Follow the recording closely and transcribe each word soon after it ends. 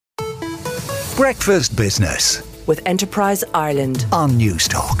Breakfast Business with Enterprise Ireland on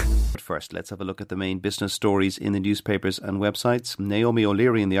Newstalk. But first, let's have a look at the main business stories in the newspapers and websites. Naomi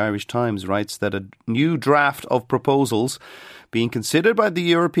O'Leary in the Irish Times writes that a new draft of proposals being considered by the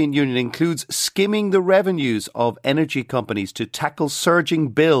European Union includes skimming the revenues of energy companies to tackle surging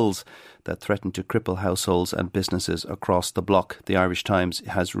bills that threaten to cripple households and businesses across the bloc, the Irish Times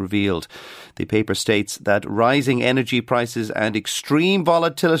has revealed. The paper states that rising energy prices and extreme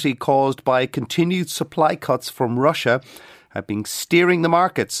volatility caused by continued supply cuts from Russia have been steering the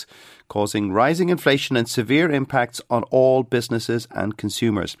markets, causing rising inflation and severe impacts on all businesses and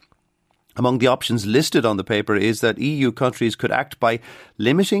consumers. Among the options listed on the paper is that EU countries could act by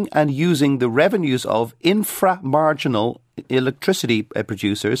limiting and using the revenues of infra-marginal electricity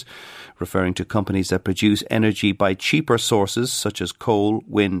producers, referring to companies that produce energy by cheaper sources such as coal,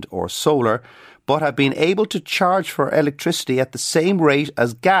 wind or solar, but have been able to charge for electricity at the same rate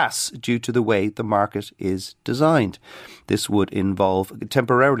as gas due to the way the market is designed. This would involve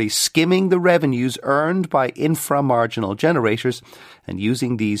temporarily skimming the revenues earned by infra-marginal generators and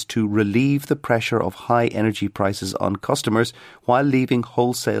using these to relieve the pressure of high energy prices on customers while leaving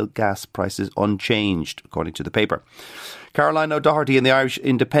wholesale gas prices unchanged, according to the paper. Caroline O'Doherty in the Irish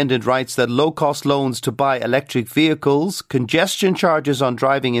Independent writes that low-cost loans to buy electric vehicles, congestion charges on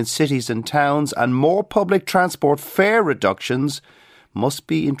driving in cities and towns, and more public transport fare reductions must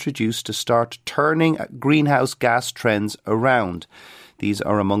be introduced to start turning greenhouse gas trends around. These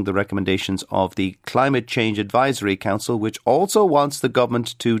are among the recommendations of the Climate Change Advisory Council, which also wants the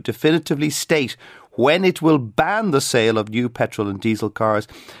government to definitively state when it will ban the sale of new petrol and diesel cars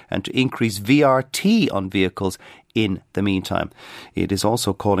and to increase VRT on vehicles in the meantime. It is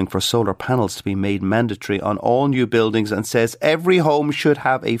also calling for solar panels to be made mandatory on all new buildings and says every home should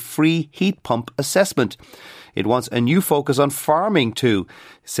have a free heat pump assessment. It wants a new focus on farming too,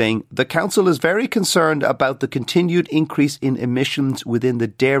 saying the council is very concerned about the continued increase in emissions within the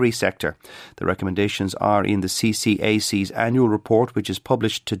dairy sector. The recommendations are in the CCAC's annual report, which is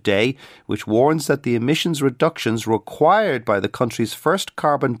published today, which warns that the emissions reductions required by the country's first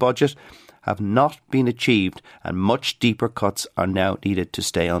carbon budget have not been achieved and much deeper cuts are now needed to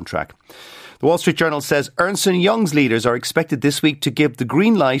stay on track. The Wall Street Journal says Ernst & Young's leaders are expected this week to give the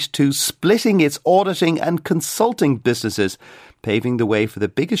green light to splitting its auditing and consulting businesses, paving the way for the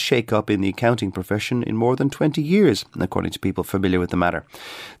biggest shake-up in the accounting profession in more than 20 years, according to people familiar with the matter.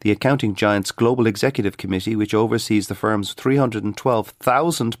 The accounting giant's Global Executive Committee, which oversees the firm's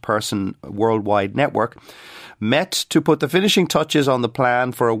 312,000-person worldwide network, met to put the finishing touches on the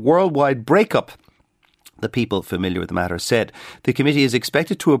plan for a worldwide breakup. The people familiar with the matter said the committee is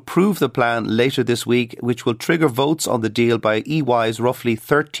expected to approve the plan later this week, which will trigger votes on the deal by EY's roughly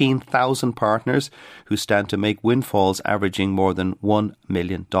 13,000 partners who stand to make windfalls averaging more than $1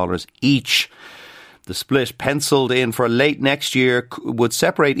 million each. The split, penciled in for late next year, would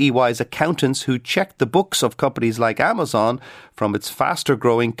separate EY's accountants who checked the books of companies like Amazon from its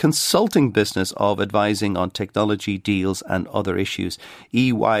faster-growing consulting business of advising on technology deals and other issues.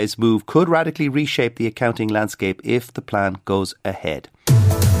 EY's move could radically reshape the accounting landscape if the plan goes ahead.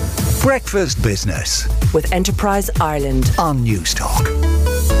 Breakfast Business with Enterprise Ireland on Newstalk.